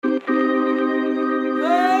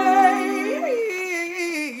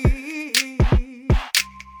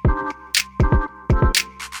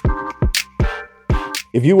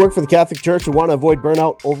If you work for the Catholic Church and want to avoid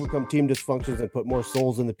burnout, overcome team dysfunctions, and put more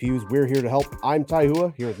souls in the pews, we're here to help. I'm Ty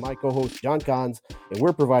Hua, here with my co-host John Kahns, and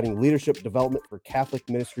we're providing leadership development for Catholic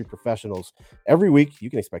ministry professionals. Every week, you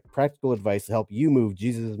can expect practical advice to help you move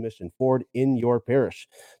Jesus' mission forward in your parish.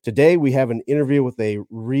 Today, we have an interview with a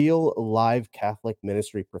real live Catholic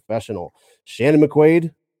ministry professional, Shannan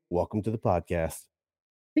McQuade. Welcome to the podcast.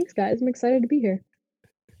 Thanks, guys. I'm excited to be here.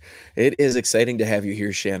 It is exciting to have you here,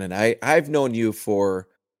 Shannan. I've known you for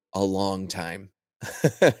a long time.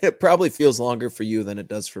 It probably feels longer for you than it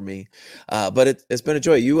does for me, but it's been a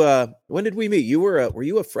joy. You, when did we meet? You were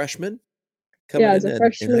you a freshman coming I was in a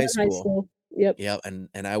freshman high school? Yep. Yeah, and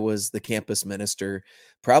I was the campus minister,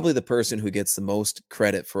 probably the person who gets the most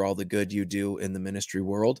credit for all the good you do in the ministry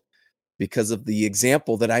world because of the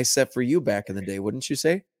example that I set for you back in the day, wouldn't you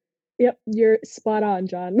say? Yep, you're spot on,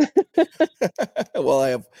 John.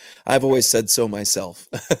 Well, I've always said so myself.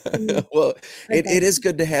 Well, it is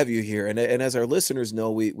good to have you here. And as our listeners know,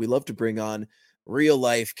 we love to bring on real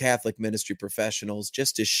life Catholic ministry professionals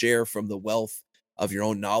just to share from the wealth of your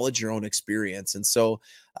own knowledge, your own experience. And so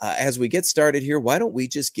as we get started here, why don't we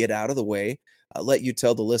just get out of the way, let you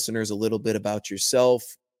tell the listeners a little bit about yourself,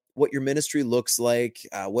 what your ministry looks like,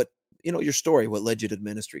 what, your story, what led you to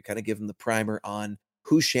ministry, kind of give them the primer on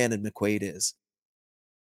who Shannan McQuade is.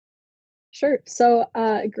 Sure. So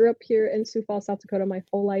I grew up here in Sioux Falls, South Dakota my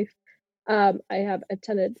whole life. I have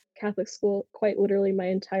attended Catholic school quite literally my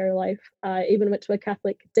entire life. I even went to a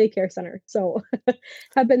Catholic daycare center. So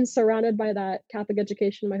have been surrounded by that Catholic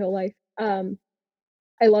education my whole life.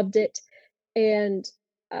 I loved it and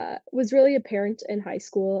was really apparent in high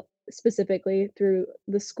school, specifically through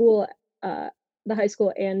the high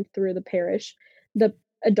school and through the parish, the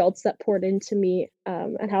adults that poured into me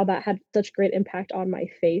and how that had such great impact on my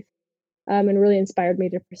faith and really inspired me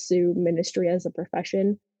to pursue ministry as a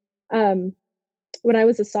profession. When I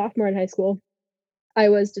was a sophomore in high school, I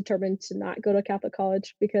was determined to not go to Catholic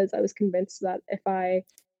college because I was convinced that if I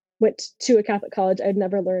went to a Catholic college, I'd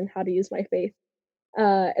never learn how to use my faith.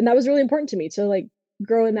 And that was really important to me to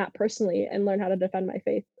grow in that personally and learn how to defend my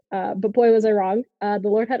faith. But boy, was I wrong. The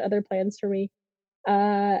Lord had other plans for me.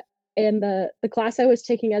 And the class I was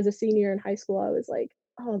taking as a senior in high school, I was like,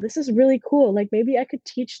 oh, this is really cool. Like maybe I could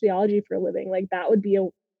teach theology for a living. Like that would be a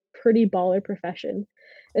pretty baller profession.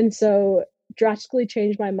 And so drastically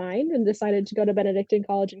changed my mind and decided to go to Benedictine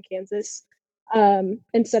College in Kansas and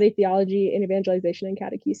study theology and evangelization and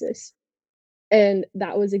catechesis. And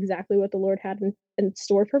that was exactly what the Lord had in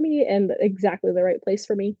store for me and exactly the right place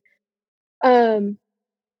for me.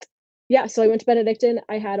 So I went to Benedictine.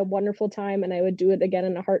 I had a wonderful time and I would do it again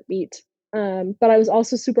in a heartbeat. But I was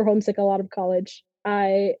also super homesick a lot of college.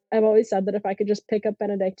 I've always said that if I could just pick up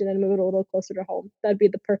Benedictine and move it a little closer to home, that'd be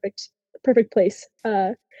the perfect place.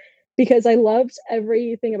 Because I loved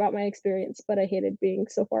everything about my experience, but I hated being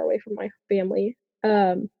so far away from my family.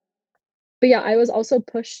 But yeah, I was also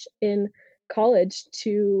pushed in college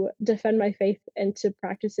to defend my faith and to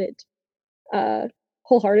practice it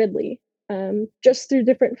wholeheartedly. Just through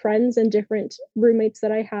different friends and different roommates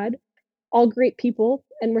that I had, all great people,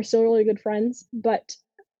 and we're still really good friends, but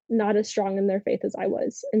not as strong in their faith as I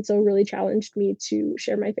was. And so really challenged me to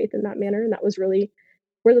share my faith in that manner. And that was really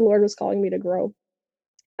where the Lord was calling me to grow.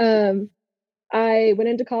 I went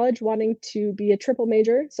into college wanting to be a triple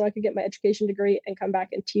major so I could get my education degree and come back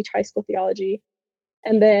and teach high school theology.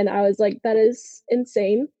 And then I was like, that is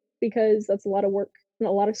insane because that's a lot of work and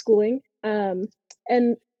a lot of schooling.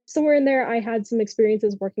 And somewhere in there, I had some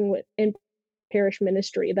experiences working in parish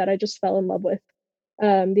ministry that I just fell in love with,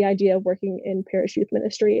 the idea of working in parish youth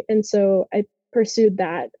ministry. And so I pursued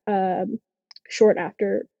that shortly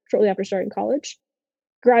after starting college.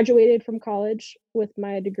 Graduated from college with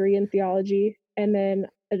my degree in theology and then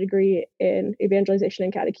a degree in evangelization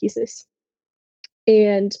and catechesis.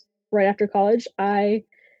 And right after college, I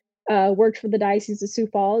worked for the Diocese of Sioux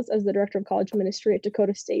Falls as the director of college ministry at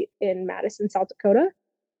Dakota State in Madison, South Dakota,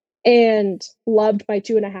 and loved my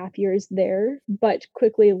 2.5 years there, but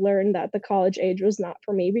quickly learned that the college age was not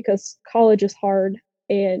for me because college is hard,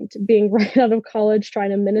 and being right out of college,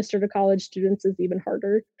 trying to minister to college students is even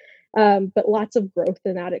harder. But lots of growth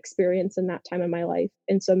in that experience in that time in my life.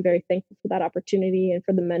 And so I'm very thankful for that opportunity and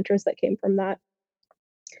for the mentors that came from that.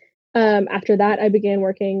 After that, I began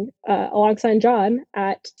working alongside John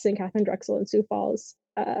at St. Catherine Drexel in Sioux Falls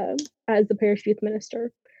as the parish youth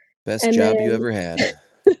minister. Best job you ever had.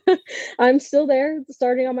 I'm still there,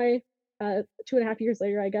 starting on my 2.5 years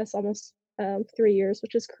later, I guess, almost 3 years,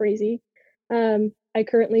 which is crazy. I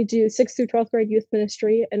currently do 6th through 12th grade youth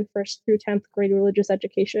ministry and 1st through 10th grade religious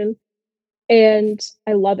education. And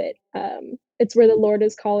I love it. it's where the Lord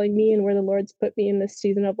is calling me and where the Lord's put me in this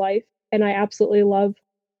season of life. And I absolutely love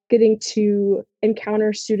getting to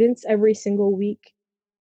encounter students every single week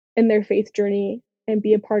in their faith journey and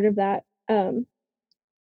be a part of that.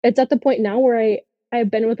 It's at the point now where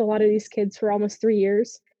I've been with a lot of these kids for almost 3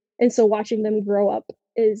 years, and so watching them grow up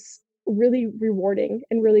is really rewarding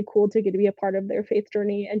and really cool to get to be a part of their faith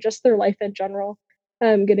journey and just their life in general.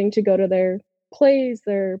 Getting to go to their plays,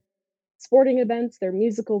 their sporting events, their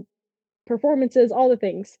musical performances, all the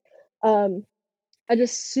things. Um, I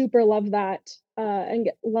just super love that, and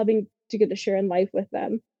loving to get to share in life with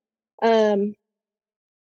them. Um,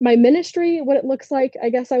 my ministry, what it looks like, I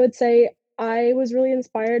guess I would say I was really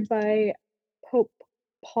inspired by Pope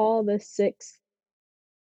Paul VI,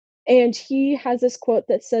 and he has this quote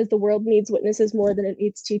that says, "The world needs witnesses more than it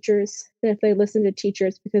needs teachers, and if they listen to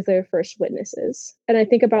teachers because they're first witnesses." And I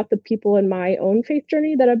think about the people in my own faith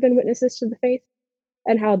journey that have been witnesses to the faith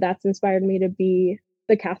and how that's inspired me to be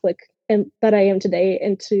the Catholic and that I am today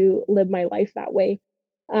and to live my life that way.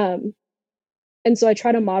 Um, and so I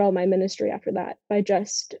try to model my ministry after that by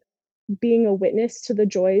just being a witness to the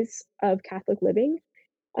joys of Catholic living,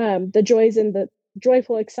 the joys and the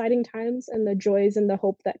joyful, exciting times, and the joys and the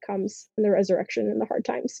hope that comes in the resurrection in the hard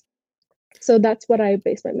times. So that's what I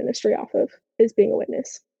base my ministry off of, is being a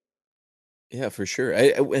witness. Yeah, for sure.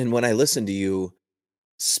 And when I listen to you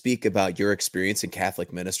speak about your experience in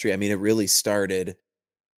Catholic ministry, I mean, it really started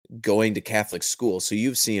going to Catholic school. So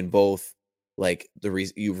you've seen both, like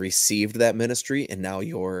you've received that ministry and now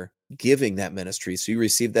you're giving that ministry. So you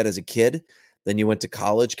received that as a kid, then you went to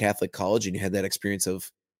college, Catholic college, and you had that experience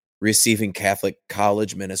of receiving Catholic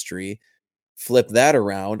college ministry, flip that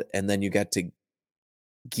around, and then you got to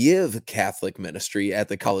give Catholic ministry at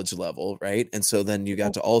the college level, right? And so then you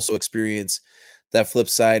got to also experience that flip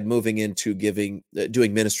side, moving into giving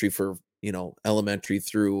doing ministry for, elementary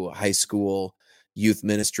through high school, youth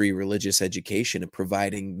ministry, religious education, and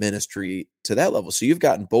providing ministry to that level. So you've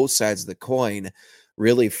gotten both sides of the coin,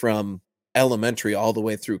 really, from elementary all the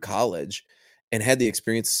way through college, and had the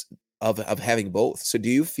experience of having both. So do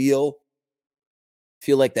you feel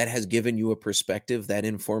like that has given you a perspective that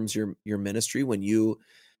informs your ministry when you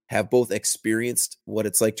have both experienced what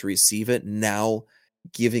it's like to receive it, now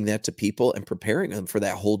giving that to people and preparing them for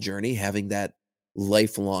that whole journey, having that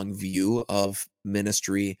lifelong view of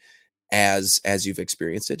ministry as you've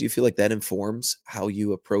experienced it? Do you feel like that informs how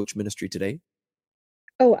you approach ministry today?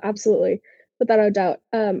 Oh, absolutely. Without a doubt.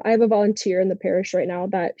 I have a volunteer in the parish right now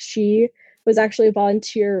that she was actually a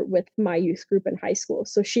volunteer with my youth group in high school.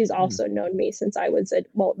 So she's Mhm, also known me since I was at,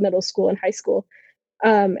 well, middle school and high school.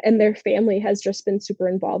 And their family has just been super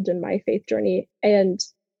involved in my faith journey. And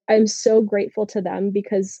I'm so grateful to them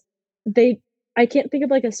because they, I can't think of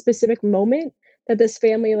like a specific moment that this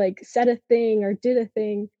family like said a thing or did a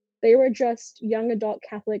thing. They were just young adult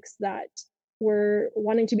Catholics that were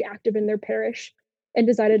wanting to be active in their parish and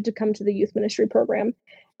decided to come to the youth ministry program.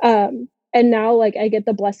 And now, like, I get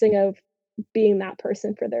the blessing of being that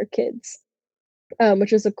person for their kids,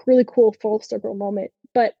 which is a really cool full circle moment.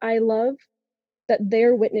 But I love that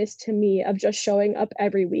their witness to me of just showing up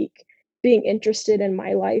every week, being interested in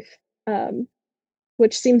my life,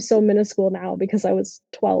 which seems so minuscule now because I was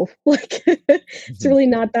 12. Like, it's mhm, really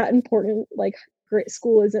not that important. Like, great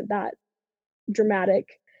school isn't that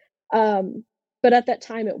dramatic. Um, but at that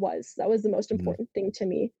time, it was. That was the most mhm. important thing to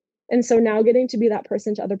me. And so now getting to be that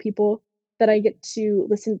person to other people, that I get to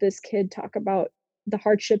listen to this kid talk about the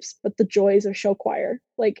hardships, but the joys of show choir.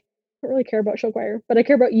 Like, I don't really care about show choir, but I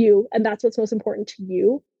care about you, and that's what's most important to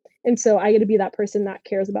you. And so I get to be that person that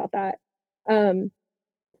cares about that. Um,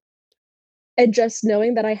 and just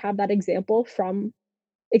knowing that I have that example from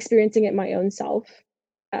experiencing it my own self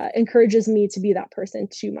encourages me to be that person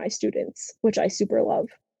to my students, which I super love.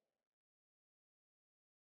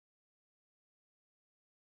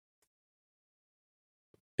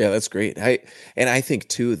 Yeah, that's great. I think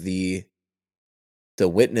too, the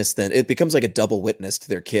witness, then it becomes like a double witness to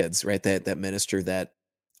their kids, right? That minister that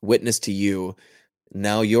witness to you.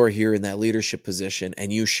 Now you're here in that leadership position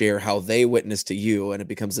and you share how they witness to you, and it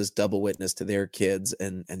becomes this double witness to their kids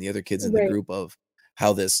and the other kids in the Right. group of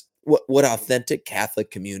how this what authentic Catholic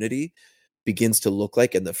community begins to look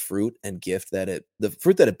like, and the fruit that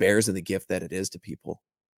it bears and the gift that it is to people.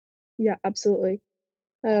 Yeah, absolutely.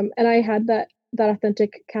 And I had that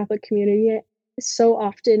authentic Catholic community so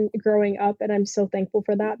often growing up, and I'm so thankful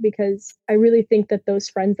for that because I really think that those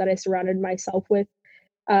friends that I surrounded myself with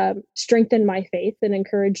strengthened my faith and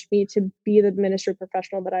encouraged me to be the ministry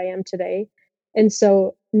professional that I am today. And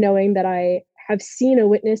so knowing that I have seen a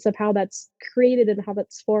witness of how that's created and how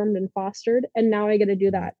that's formed and fostered, and now I get to do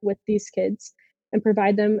Mhm. that with these kids. and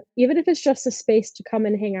provide them, even if it's just a space to come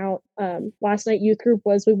and hang out. Last night youth group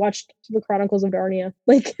was we watched the Chronicles of Narnia.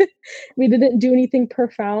 Like we didn't do anything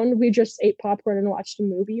profound. We just ate popcorn and watched a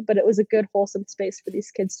movie, but it was a good wholesome space for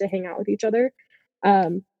these kids to hang out with each other.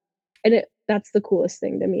 Um, and that's the coolest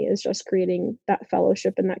thing to me is just creating that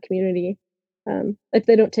fellowship in that community. If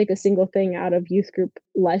they don't take a single thing out of youth group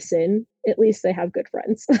lesson, at least they have good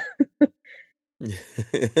friends.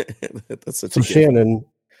 That's such So a gift. Shannon,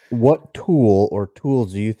 what tool or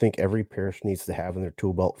tools do you think every parish needs to have in their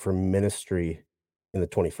tool belt for ministry in the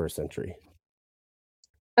 21st century?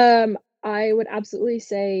 I would absolutely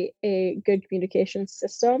say a good communication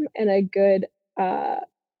system and a good uh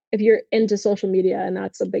if you're into social media and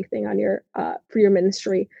that's a big thing on your for your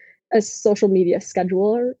ministry, a social media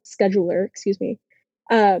scheduler, excuse me.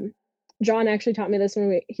 Um John actually taught me this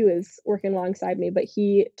when he was working alongside me, but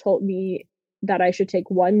he told me that I should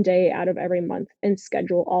take one day out of every month and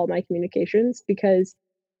schedule all my communications because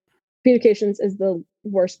communications is the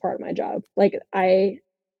worst part of my job. Like, I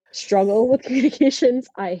struggle with communications,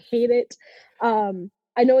 I hate it.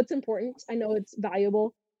 I know it's important, I know it's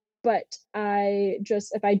valuable, but I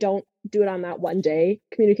just if I don't do it on that one day,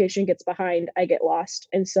 communication gets behind, I get lost,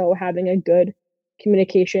 and so having a good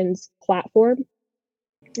communications platform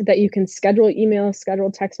that you can schedule emails,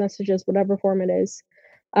 schedule text messages, whatever form it is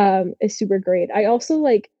super great. I also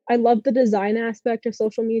I love the design aspect of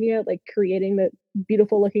social media, like creating the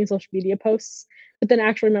beautiful looking social media posts, but then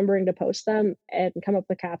actually remembering to post them and come up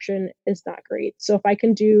with a caption is not great. So if I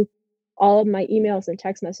can do all of my emails and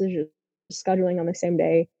text messages scheduling on the same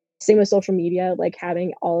day, same with social media, like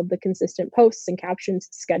having all of the consistent posts and captions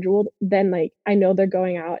scheduled, then I know they're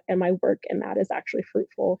going out and my work and that is actually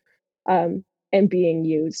fruitful um, and being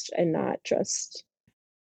used and not just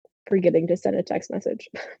forgetting to send a text message.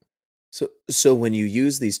 So when you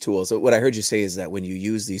use these tools, so what I heard you say is that when you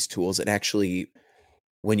use these tools, it actually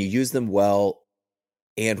when you use them well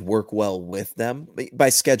and work well with them by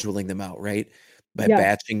scheduling them out, right? By Yeah,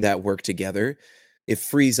 batching that work together, it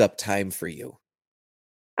frees up time for you.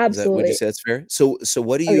 Is that would you absolutely. say that's fair? So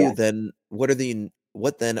what do Oh, you yeah. then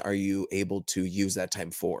what then are you able to use that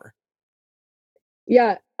time for?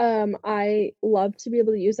 Yeah, I love to be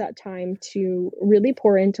able to use that time to really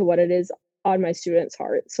pour into what it is on my students'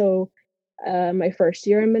 heart. So, my first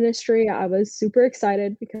year in ministry, I was super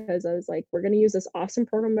excited because I was like, "We're gonna use this awesome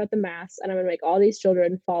program at the Mass, and I'm gonna make all these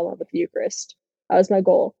children fall in love with the Eucharist." That was my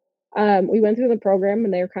goal. We went through the program,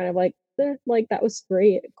 and they were kind of like, like, "That was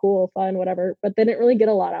great, cool, fun, whatever," but they didn't really get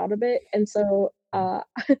a lot out of it, and so, Mm.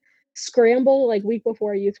 scramble, like, week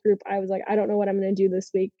before youth group, I was like, "I don't know what I'm gonna do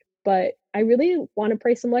this week, but I really wanna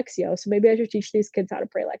pray some Lectio, so maybe I should teach these kids how to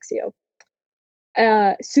pray Lectio."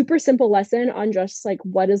 Super simple lesson on just, like,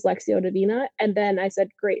 what is Lectio Divina, and then I said,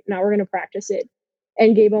 "Great, now we're gonna practice it,"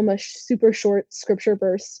 and gave them a super short scripture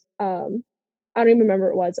verse. I don't even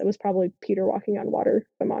remember what it was probably Peter walking on water,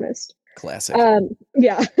 if I'm honest. Classic.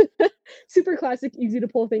 Yeah. Super classic, easy to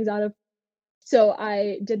pull things out of. So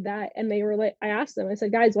I did that and they were like I asked them, I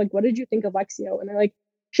said, "Guys, like, what did you think of Lexio?" And they're like,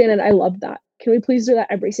 "Shannon, I love that. Can we please do that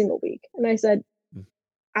every single week?" And I said, Mm.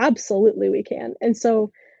 "Absolutely, we can." And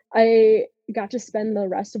so I got to spend the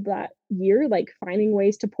rest of that year, like, finding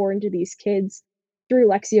ways to pour into these kids through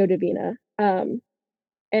Lexio Divina.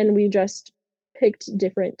 And we just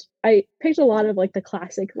I picked a lot of, like, the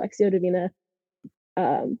classic Lexio Divina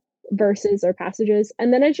um, verses or passages.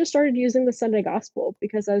 And then I just started using the Sunday gospel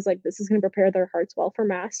because I was like, this is going to prepare their hearts well for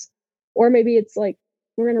Mass. Or maybe it's like,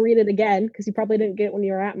 we're going to read it again because you probably didn't get it when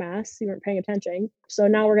you were at Mass, you weren't paying attention. So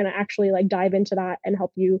now we're going to actually like dive into that and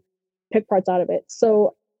help you pick parts out of it.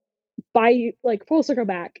 So by like full circle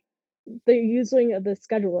back, the using of the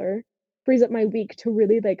scheduler frees up my week to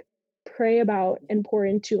really like pray about and pour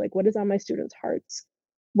into like what is on my students' hearts.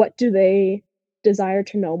 What do they desire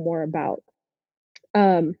to know more about?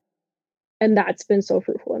 Um, and that's been so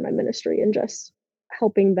fruitful in my ministry and just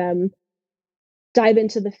helping them dive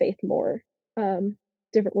into the faith more. Um,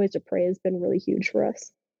 Different ways to pray has been really huge for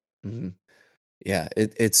us. Mhm. Yeah,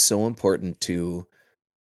 it's so important to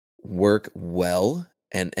work well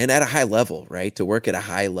and at a high level, right? To work at a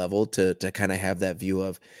high level to kind of have that view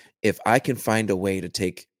of if I can find a way to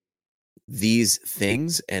take these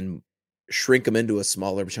things and shrink them into a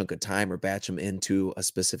smaller chunk of time or batch them into a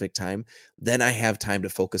specific time, then I have time to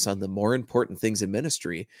focus on the more important things in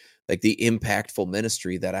ministry, like the impactful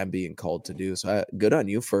ministry that I'm being called to do. So good on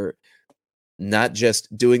you for not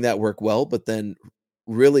just doing that work well, but then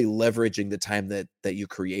really leveraging the time that you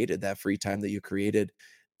created, that free time that you created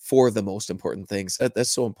for the most important things.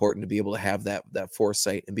 That's so important to be able to have that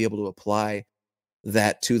foresight and be able to apply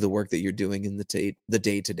that to the work that you're doing in the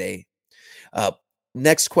day to day.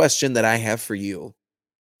 next question that I have for you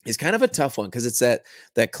is kind of a tough one because it's that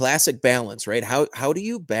classic balance, right? How do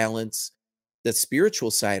you balance the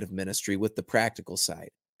spiritual side of ministry with the practical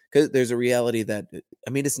side? Because there's a reality that I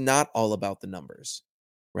mean, it's not all about the numbers,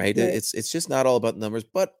 right? Right. It's just not all about the numbers,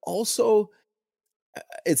 but also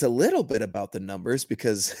it's a little bit about the numbers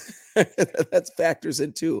because that factors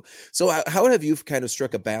in too. So how have you kind of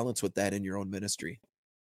struck a balance with that in your own ministry?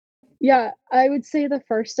 Yeah, I would say the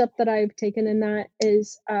first step that I've taken in that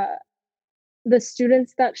is the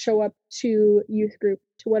students that show up to youth group,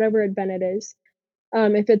 to whatever event it is.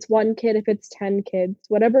 If it's one kid, if it's 10 kids,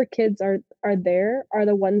 whatever kids are there are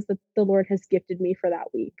the ones that the Lord has gifted me for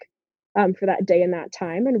that week, for that day and that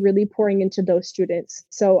time, and really pouring into those students.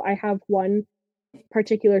 So I have one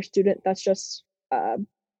particular student that's just uh,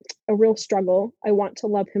 a real struggle. I want to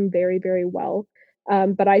love him very, very well,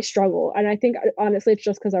 but I struggle, and I think honestly it's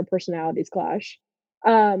just because our personalities clash.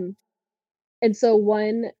 Um, and so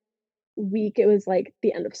one week it was like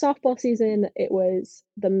the end of softball season. It was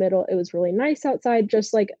the middle. It was really nice outside,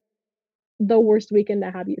 just like the worst weekend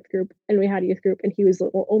to have youth group, and we had youth group, and he was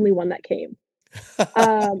the only one that came.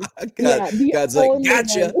 God, Yeah, the God's like, only one.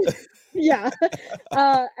 gotcha. Yeah.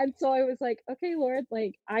 And so I was like, "Okay, Lord,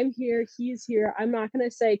 like, I'm here, he's here. I'm not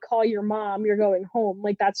gonna say, 'Call your mom, you're going home.'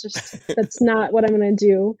 Like, that's not what I'm gonna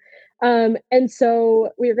do." And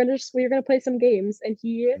so we were gonna play some games, and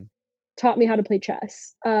he taught me how to play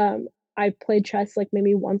chess. I've played chess, like,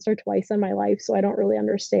 maybe once or twice in my life, so I don't really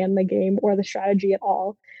understand the game or the strategy at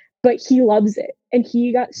all, but he loves it, and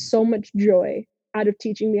he got so much joy out of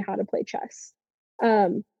teaching me how to play chess.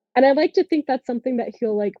 Um, and I like to think that's something that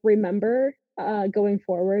he'll, like, remember, going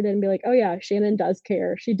forward and be like, "Oh, yeah, Shannon does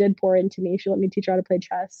care. She did pour into me. She let me teach her how to play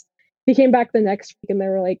chess." He came back the next week, and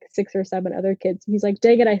there were, like, 6 or 7 other kids. He's like,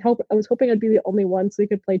 "Dang it, I was hoping I'd be the only one so we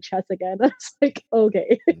could play chess again." I was like,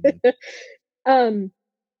 "Okay." Mhm. Um,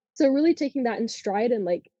 so really taking that in stride, and,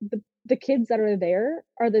 like, the kids that are there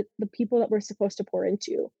are the people that we're supposed to pour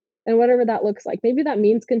into, and whatever that looks like. Maybe that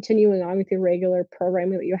means continuing on with your regular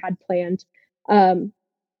programming that you had planned, um,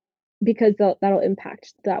 because that'll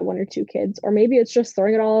impact that 1 or 2 kids, or maybe it's just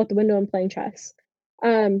throwing it all out the window and playing chess.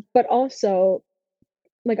 But also,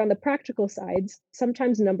 like, on the practical sides,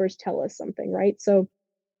 sometimes numbers tell us something, right? So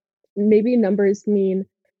maybe numbers mean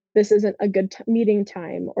this isn't a good meeting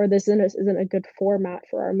time, or this isn't a good format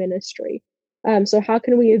for our ministry. So how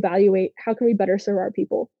can we evaluate, how can we better serve our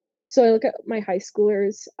people? So I look at my high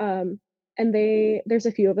schoolers, and there's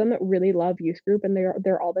a few of them that really love youth group, and they're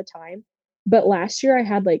there all the time. But last year I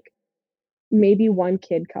had like maybe one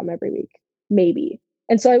kid come every week, maybe.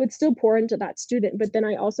 And so I would still pour into that student, but then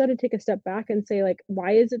I also had to take a step back and say, like,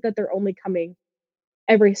 why is it that they're only coming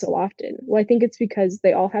every so often? Well, I think it's because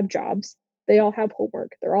they all have jobs, they all have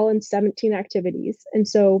homework, they're all in 17 activities. And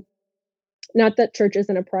so, not that church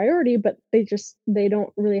isn't a priority, but they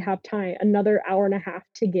don't really have time, another hour and a half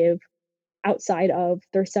to give outside of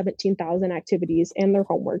their 17,000 activities and their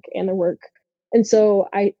homework and their work. And so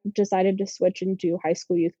I decided to switch and do high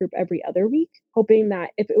school youth group every other week, hoping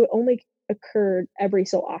that if it would only occurred every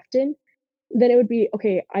so often, then it would be,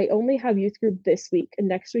 okay, I only have youth group this week, and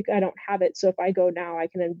next week I don't have it. So if I go now, I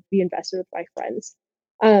can then be invested with my friends.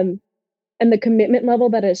 Um, and the commitment level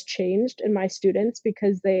that has changed in my students,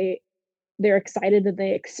 because they're excited and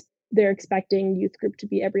they're expecting youth group to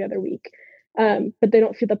be every other week. But they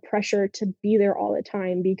don't feel the pressure to be there all the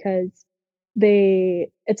time because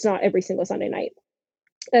it's not every single Sunday night.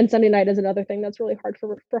 And Sunday night is another thing that's really hard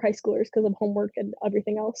for high schoolers because of homework and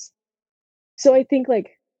everything else. So I think,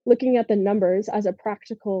 like, looking at the numbers as a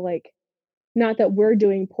practical, like, not that we're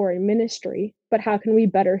doing poor in ministry, but how can we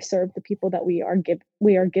better serve the people that we are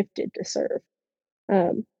gifted to serve?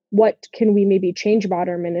 What can we maybe change about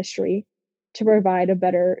our ministry to provide a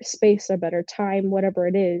better space, a better time, whatever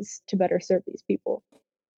it is, to better serve these people?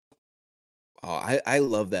 Oh, I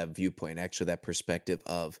love that viewpoint, actually, that perspective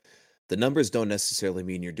of the numbers don't necessarily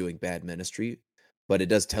mean you're doing bad ministry, but it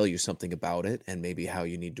does tell you something about it and maybe how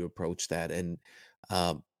you need to approach that. And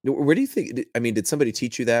where do you think? I mean, did somebody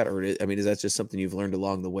teach you that, or I mean, is that just something you've learned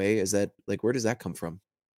along the way? Is that like where does that come from?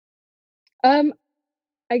 Um,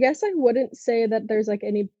 I guess I wouldn't say that there's, like,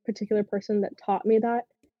 any particular person that taught me that,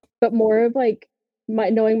 but more of, like, my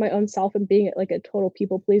knowing my own self and being, like, a total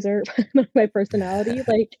people pleaser, my personality.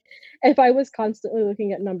 Like, if I was constantly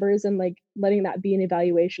looking at numbers and, like, letting that be an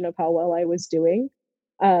evaluation of how well I was doing,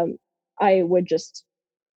 um, I would just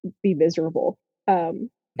be miserable. And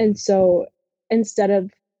Mhm, so, instead of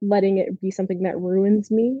letting it be something that ruins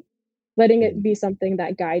me, letting it mhm. be something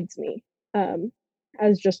that guides me, um,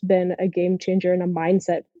 has just been a game changer and a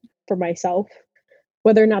mindset for myself.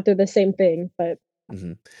 Whether or not they're the same thing, but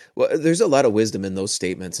Mhm. Well, there's a lot of wisdom in those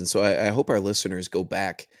statements, and so I hope our listeners go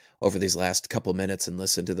back over these last couple minutes and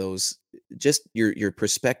listen to those. Just your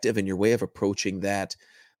perspective and your way of approaching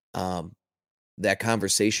um, that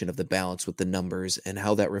conversation of the balance with the numbers and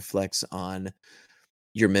how that reflects on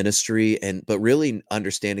your ministry, and but really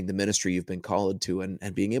understanding the ministry you've been called to,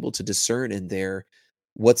 and being able to discern in there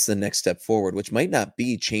what's the next step forward, which might not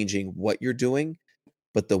be changing what you're doing,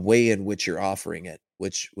 but the way in which you're offering it,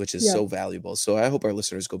 which is Yep. so valuable. So I hope our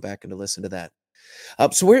listeners go back and to listen to that.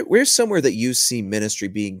 So where's somewhere that you see ministry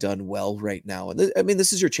being done well right now? And I mean,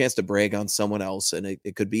 this is your chance to brag on someone else, and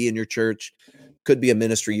it could be in your church, could be a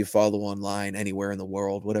ministry you follow online, anywhere in the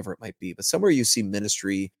world, whatever it might be. But somewhere you see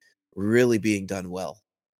ministry really being done well.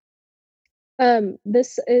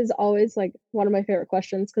 This is always, like, one of my favorite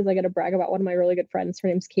questions because I get to brag about one of my really good friends. Her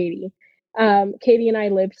name's Katie. Katie and I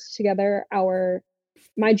lived together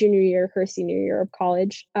my junior year, her senior year of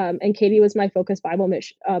college, and Katie was my Focus Bible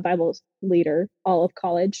leader all of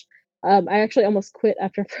college. I actually almost quit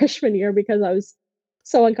after freshman year because I was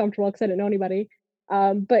so uncomfortable because I didn't know anybody.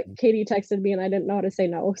 But Mm. Katie texted me and I didn't know how to say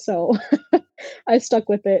no, so I stuck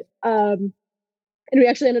with it. And we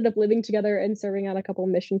actually ended up living together and serving on a couple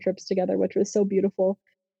mission trips together, which was so beautiful.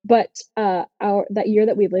 But our that year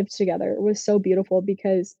that we lived together was so beautiful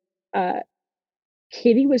because uh,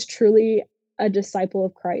 Katie was truly a disciple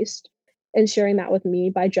of Christ and sharing that with me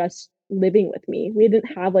by just living with me. We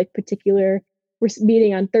didn't have like particular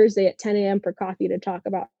meeting on Thursday at 10 a.m. for coffee to talk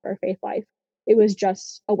about our faith life. It was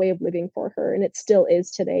just a way of living for her, and it still is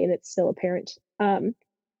today, and it's still apparent.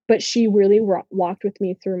 But she really walked with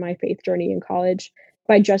me through my faith journey in college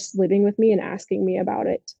by just living with me and asking me about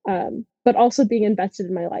it, but also being invested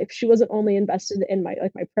in my life. She wasn't only invested in my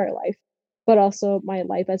prayer life, but also my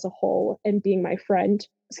life as a whole and being my friend.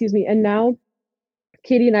 Excuse me. And now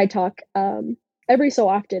Katie and I talk every so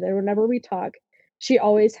often, and whenever we talk, she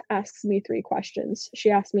always asks me three questions. She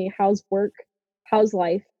asks me, "How's work? How's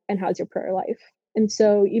life? And how's your prayer life?" And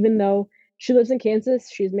so, even though she lives in Kansas,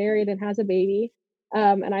 she's married and has a baby,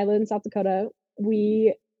 and I live in South Dakota,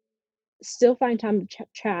 we still find time to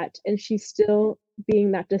chat, and she's still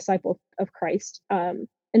being that disciple of Christ, and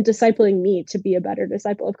discipling me to be a better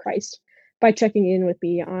disciple of Christ by checking in with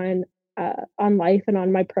me on life and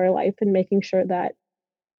on my prayer life and making sure that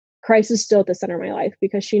Christ is still at the center of my life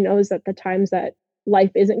because she knows that the times that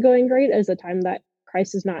life isn't going great is the time that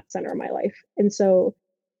Christ is not center of my life. And so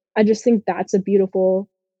I just think that's a beautiful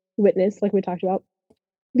witness, like we talked about,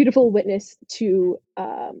 beautiful witness to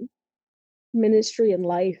ministry and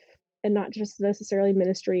life, and not just necessarily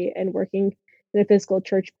ministry and working in a physical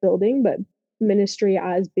church building, but ministry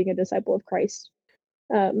as being a disciple of Christ.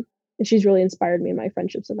 And she's really inspired me in my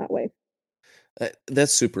friendships in that way.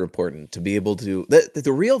 That's super important to be able to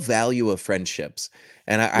the real value of friendships,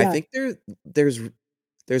 and I Yeah. think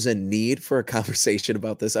there's a need for a conversation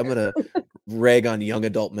about this. I'm gonna rag on young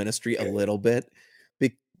adult ministry a little bit,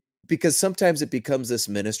 be, because sometimes it becomes this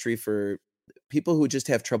ministry for people who just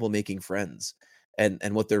have trouble making friends, and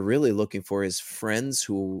what they're really looking for is friends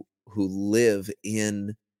who live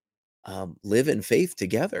in faith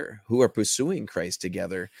together, who are pursuing Christ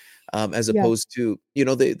together, as Yeah, opposed to,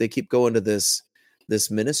 they keep going to this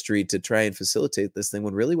ministry to try and facilitate this thing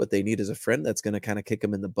when really what they need is a friend that's going to kind of kick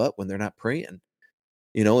them in the butt when they're not praying,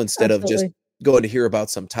 instead of just absolutely. going to hear about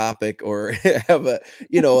some topic or have a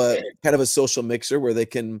kind of a social mixer where they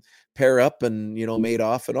can pair up and, mate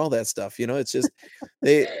off and all that stuff. It's just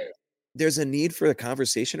they there's a need for a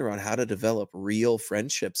conversation around how to develop real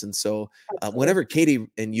friendships, and so, Absolutely. whenever Katie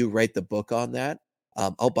and you write the book on that,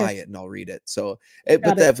 I'll Okay, buy it and I'll read it, so, but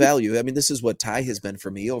got it. that value, I mean, this is what Ty has been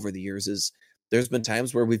for me over the years is there's been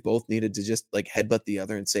times where we've both needed to just, like, headbutt the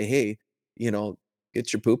other and say, "Hey, you know,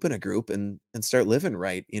 get your poop in a group and start living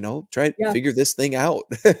right, try Yeah, figure this thing out."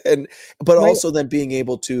 And but right. also then being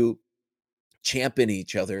able to champion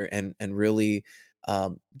each other and really,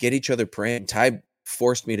 get each other praying. Ty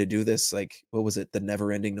forced me to do this, like, what was it? The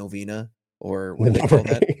never ending novena, or what do they Never call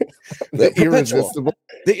that? The the perpetual, irresistible.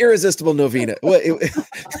 the irresistible novena. What?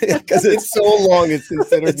 Because It's so long, it's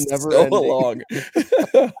considered it's never so ending. long.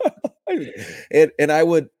 And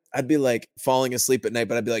I'd be like falling asleep at night,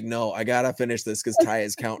 but I'd be like, no, I gotta finish this because Ty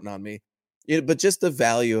is counting on me. But just the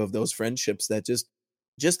value of those friendships that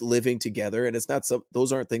just living together, and it's not some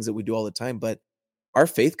those aren't things that we do all the time, but our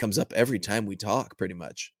faith comes up every time we talk, pretty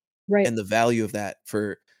much. Right, And the value of that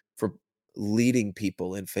for leading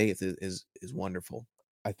people in faith is wonderful.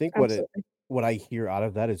 I think absolutely. what I hear out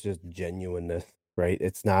of that is just genuineness, right?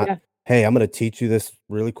 It's not, Yeah, "Hey, I'm gonna teach you this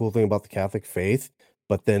really cool thing about the Catholic faith,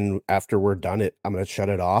 but then after we're done it, I'm gonna shut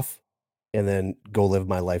it off and then go live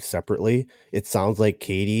my life separately." It sounds like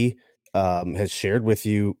Katie has shared with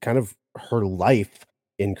you kind of her life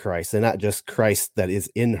in Christ, and not just Christ that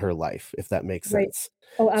is in her life, if that makes Right. sense.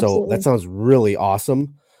 Oh, So that absolutely. sounds really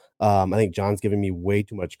awesome. I think John's giving me way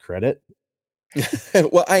too much credit.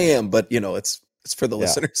 Well, I am, but it's for the Yeah.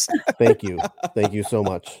 listeners. Thank you. Thank you so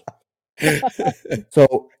much.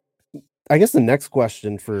 So I guess the next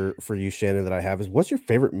question for you, Shannon, that I have is, what's your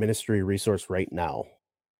favorite ministry resource right now?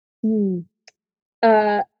 Hmm.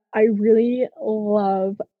 Uh, I really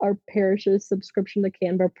love our parish's subscription to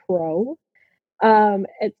Canva Pro.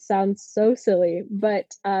 It sounds so silly,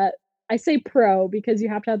 but, I say pro because you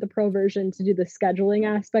have to have the pro version to do the scheduling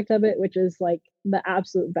aspect of it, which is, like, the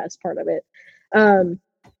absolute best part of it. Um,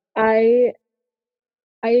 I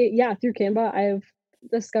yeah, through Canva, I've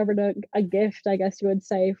discovered a gift, I guess you would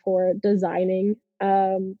say, for designing,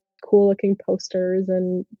 cool looking posters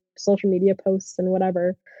and social media posts and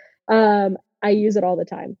whatever. I use it all the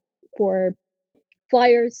time for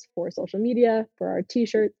flyers, for social media, for our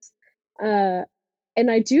t-shirts. Uh, and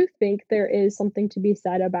I do think there is something to be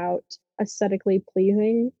said about aesthetically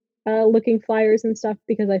pleasing looking flyers and stuff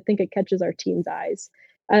because I think it catches our teens' eyes.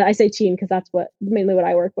 I say teen because that's what mainly what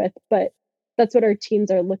I work with, but that's what our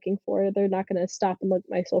teens are looking for. They're not going to stop and look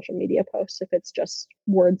at my social media posts if it's just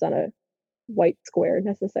words on a white square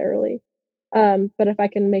necessarily. But if I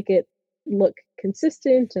can make it look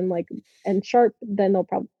consistent and and sharp, then they'll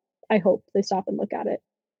probably I hope they stop and look at it.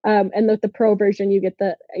 And with the pro version, you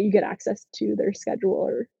get access to their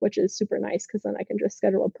scheduler, which is super nice because then I can just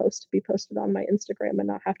schedule a post to be posted on my Instagram and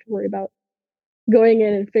not have to worry about going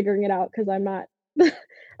in and figuring it out because I'm not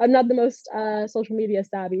I'm not the most social media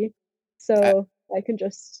savvy. I, So I can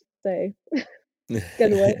just say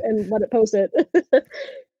schedule it and let it post it.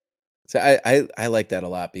 so I like that a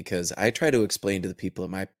lot because I try to explain to the people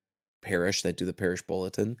in my parish that do the parish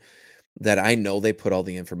bulletin that I know they put all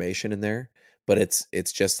the information in there, but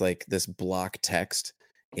it's just like this block text,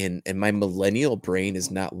 and my millennial brain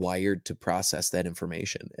is not wired to process that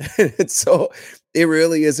information. And so it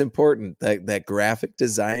really is important that that graphic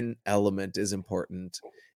design element is important,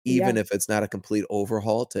 even Yeah, if it's not a complete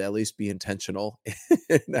overhaul, to at least be intentional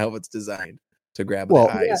in how it's designed to grab the Well,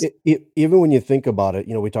 yeah, eyes. even when you think about it,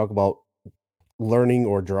 we talk about learning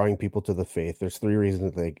or drawing people to the faith. There's three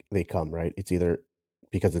reasons they come, right? It's either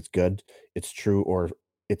because it's good, it's true, or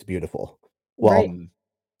it's beautiful. right. Well, Mm.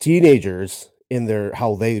 teenagers in their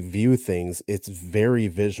how they view things, it's very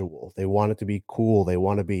visual. They want it to be cool. They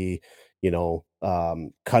want to be,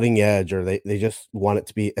 cutting edge, or they just want it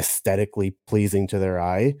to be aesthetically pleasing to their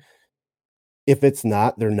eye. If it's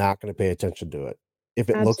not, they're not going to pay attention to it. If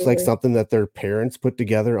it looks like Absolutely. something that their parents put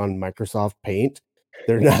together on Microsoft Paint,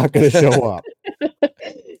 they're not going to show up.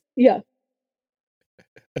 Yeah,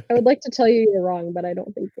 I would like to tell you you're wrong, but I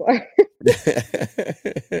don't think you are.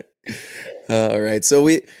 All right. So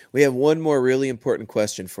we have one more really important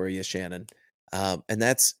question for you, Shannon. And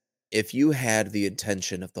that's, if you had the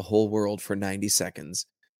attention of the whole world for 90 seconds,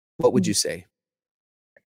 what would you say?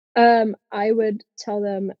 I would tell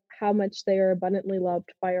them how much they are abundantly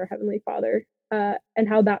loved by our Heavenly Father, and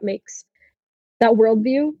how that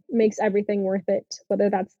worldview makes everything worth it, whether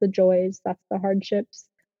that's the joys, that's the hardships.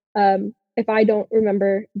 If I don't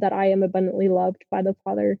remember that I am abundantly loved by the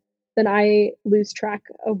Father, then I lose track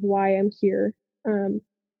of why I'm here. Um,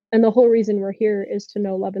 and the whole reason we're here is to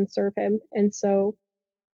know, love, and serve Him. And so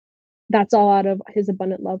that's all out of His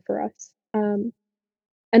abundant love for us.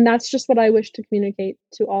 And that's just what I wish to communicate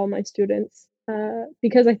to all my students,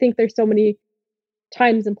 because I think there's so many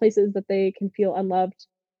times and places that they can feel unloved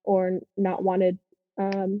or not wanted,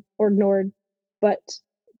 or ignored, but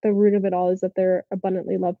the root of it all is that they're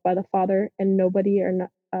abundantly loved by the Father, and nobody or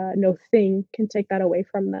no thing can take that away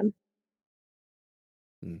from them.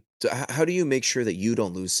 Mm. So how do you make sure that you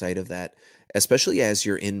don't lose sight of that, especially as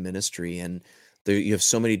you're in ministry and there, you have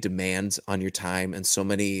so many demands on your time and so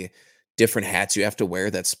many different hats you have to wear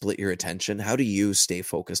that split your attention? How do you stay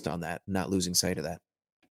focused on that, not losing sight of that?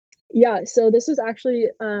 Yeah, so this is actually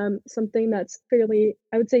something that's fairly,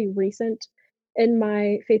 I would say, recent in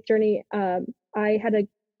my faith journey. I had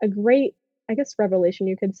a great, I guess, revelation,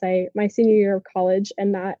 you could say, my senior year of college,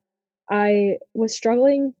 and that I was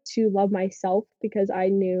struggling to love myself because I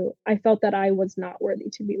felt that I was not worthy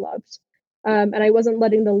to be loved. And I wasn't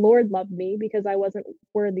letting the Lord love me because I wasn't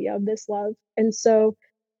worthy of this love. And so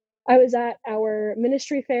I was at our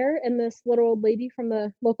ministry fair, and this little old lady from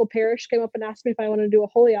the local parish came up and asked me if I wanted to do a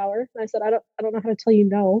holy hour. And I said, I don't know how to tell you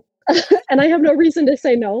no. And I have no reason to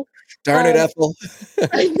say no. Darn it, Um, Ethel.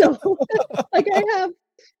 I know.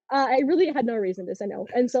 I really had no reason to say no.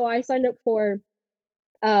 And so I signed up for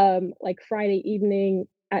like Friday evening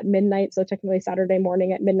at midnight, so technically Saturday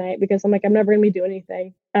morning at midnight, because I'm like, I'm never gonna be doing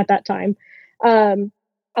anything at that time. I'll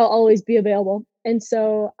always be available. And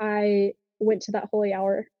so I went to that holy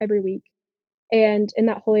hour every week. And in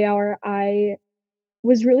that holy hour, I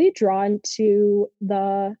was really drawn to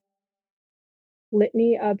the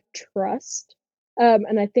litany of trust.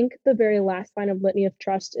 And I think the very last line of litany of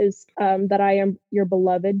trust is that I am your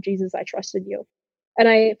beloved, Jesus, I trusted you. And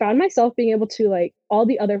I found myself being able to, like, all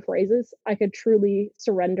the other phrases, I could truly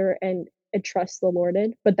surrender and trust the Lord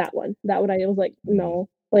in. But that one, I was like, no,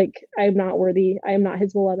 like, I'm not worthy. I am not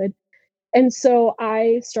his beloved. And so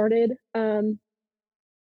I started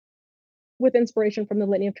with inspiration from the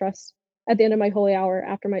Litany of Trust at the end of my holy hour,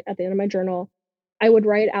 at the end of my journal, I would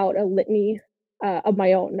write out a litany of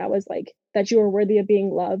my own that was like, that you are worthy of being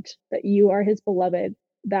loved, that you are his beloved,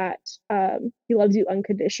 that he loves you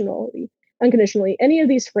unconditionally. Any of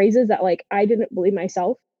these phrases that, like, I didn't believe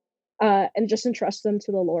myself, and just entrust them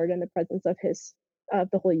to the Lord in the presence of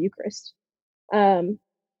the Holy Eucharist. And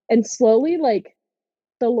slowly, like,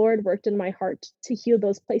 the Lord worked in my heart to heal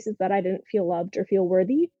those places that I didn't feel loved or feel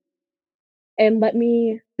worthy, and let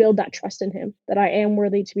me build that trust in him, that I am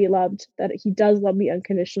worthy to be loved, that he does love me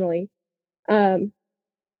unconditionally. Um,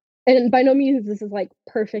 and by no means this is, like,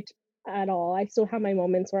 perfect at all. I still have my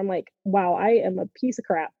moments where I'm like, wow, I am a piece of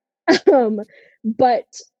crap. um, but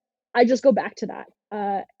I just go back to that,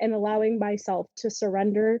 and allowing myself to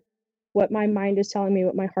surrender what my mind is telling me,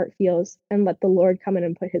 what my heart feels, and let the Lord come in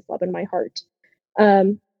and put his love in my heart.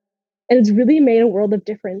 Um, and it's really made a world of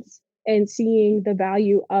difference in seeing the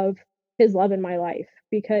value of his love in my life,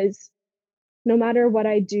 because no matter what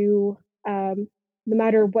I do, no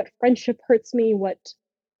matter what friendship hurts me,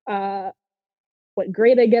 uh, what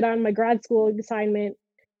grade I get on my grad school assignment,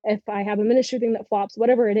 if I have a ministry thing that flops,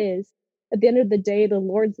 whatever it is, at the end of the day, the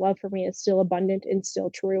Lord's love for me is still abundant and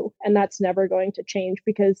still true. And that's never going to change,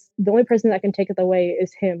 because the only person that can take it away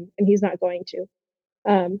is him, and he's not going to.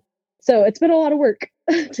 Um, so it's been a lot of work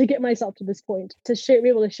to get myself to this point, to be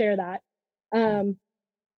able to share that.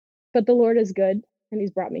 But the Lord is good, and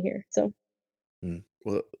he's brought me here. So Mm.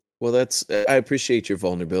 Well, that's I appreciate your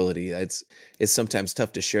vulnerability. It's sometimes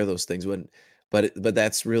tough to share those things but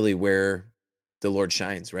that's really where the Lord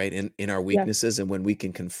shines, right? In our yeah, weaknesses, and when we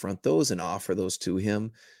can confront those and offer those to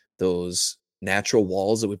him, those natural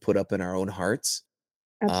walls that we put up in our own hearts,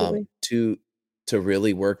 absolutely. to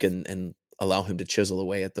really work and allow him to chisel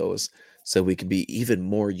away at those, so we can be even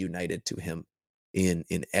more united to him in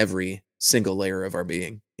every single layer of our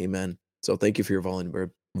being. Amen. So thank you for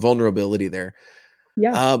your vulnerability there.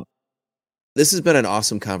 Yeah. Um, this has been an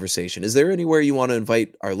awesome conversation. Is there anywhere you want to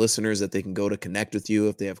invite our listeners that they can go to connect with you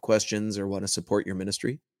if they have questions or want to support your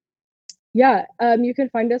ministry? Yeah. You can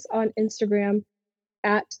find us on Instagram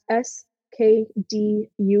at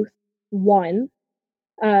SKDYouth1.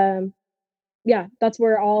 Um, yeah, that's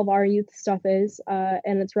where all of our youth stuff is.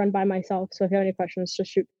 And it's run by myself. So if you have any questions,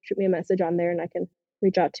 just shoot me a message on there and I can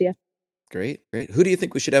reach out to you. Great, great. Who do you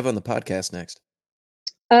think we should have on the podcast next?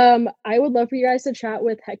 I would love for you guys to chat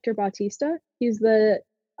with Hector Bautista. He's the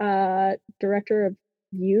director of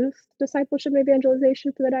youth discipleship and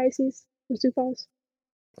evangelization for the Diocese of Sioux Falls.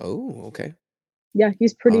 Oh, okay. Yeah,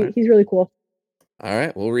 he's All right. really cool. All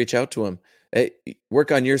right, we'll reach out to him. Hey,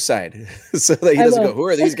 work on your side so that he I doesn't go, will. "Who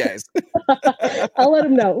are these guys?" I'll let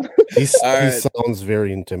him know. He All right. sounds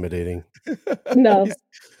very intimidating. No,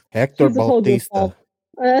 Hector he's a total Bautista. goofball.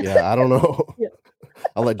 Yeah, I don't know. Yeah.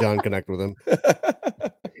 I'll let John connect with him.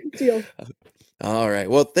 Deal. All right.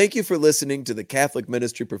 Well, thank you for listening to the Catholic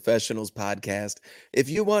Ministry Professionals podcast. If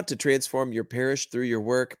you want to transform your parish through your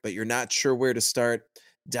work, but you're not sure where to start,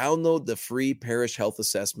 download the free parish health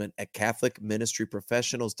assessment at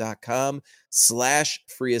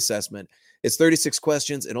catholicministryprofessionals.com/free assessment. It's 36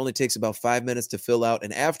 questions. It only takes about 5 minutes to fill out.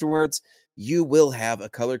 And afterwards, you will have a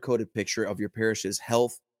color-coded picture of your parish's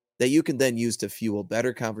health that you can then use to fuel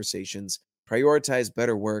better conversations, prioritize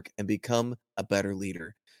better work, and become a better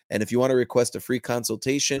leader. And if you want to request a free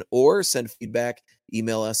consultation or send feedback,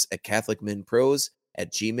 email us at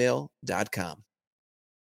catholicminpros@gmail.com.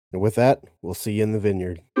 And with that, we'll see you in the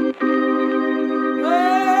vineyard.